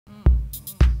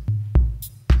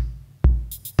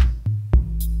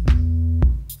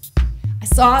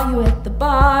saw you at the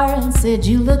bar and said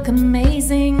you look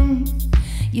amazing.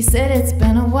 You said it's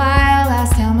been a while,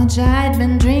 asked how much I'd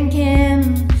been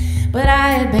drinking, but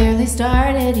I had barely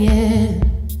started yet.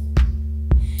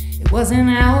 It wasn't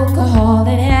alcohol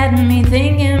that had me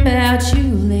thinking about you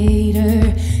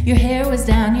later. Your hair was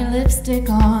down, your lipstick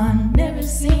on, never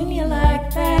seen you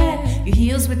like that. Your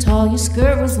heels were tall, your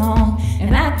skirt was long,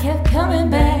 and I kept coming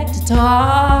back to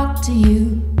talk to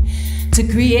you, to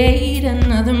create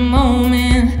another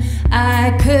moment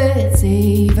I could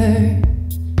savor.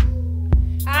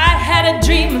 I had a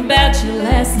dream about you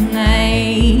last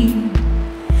night.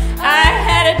 I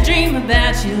had a dream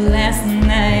about you last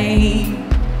night,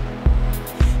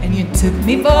 and you took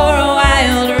me for a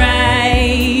wild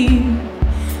ride.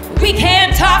 But we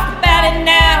can't talk about it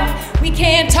now. We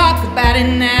can't talk about it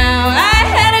now. I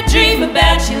had a dream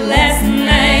about you last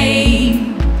night.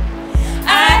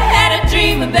 I had a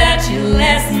dream about you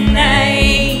last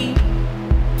night,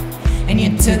 and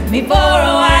you took me for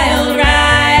a wild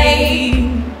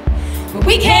ride. But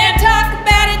we can't talk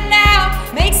about it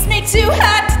now. Makes me too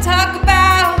hot to talk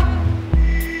about.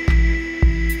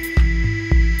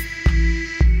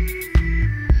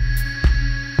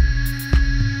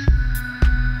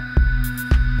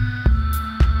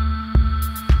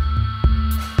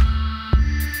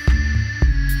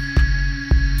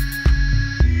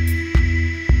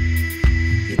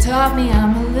 You taught me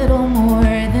I'm a little more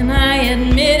than I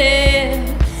admitted,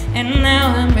 and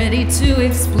now I'm ready to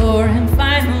explore and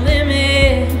find the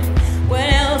limit. What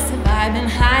else have I been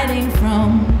hiding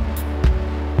from?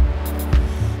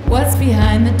 What's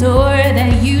behind the door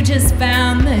that you just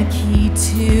found the key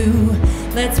to?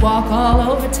 Let's walk all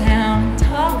over town and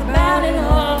talk about it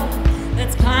all.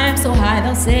 Let's climb so high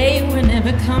they'll say we're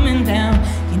never coming down.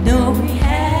 You know we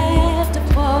have to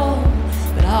fall,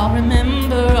 but I'll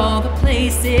remember all the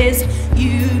places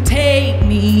you take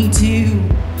me to.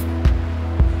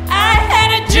 I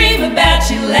had a dream about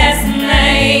you last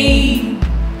night.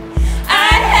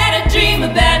 I had a dream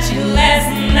about you last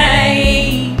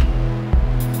night,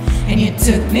 and you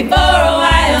took me for a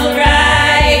wild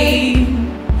ride.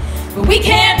 But we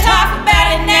can't talk about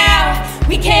it now.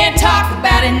 We can't talk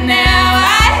about it now.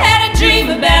 I had a dream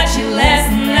about you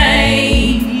last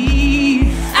night.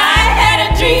 I had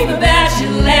a dream about you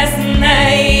last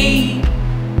night,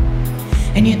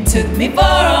 and you took me for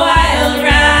a wild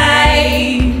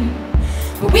ride.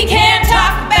 But we can't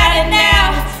talk about it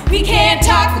now. We can't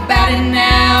talk about it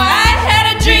now. I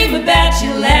had a dream about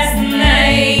you last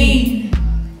night.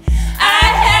 I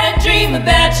had a dream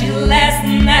about you last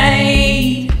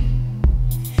night,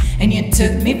 and you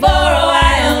took me for a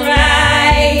wild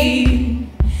ride.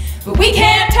 But we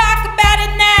can't talk about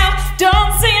it now.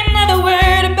 Don't say another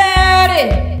word about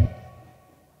it.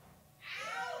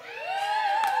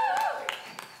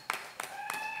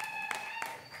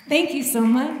 Thank you so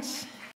much.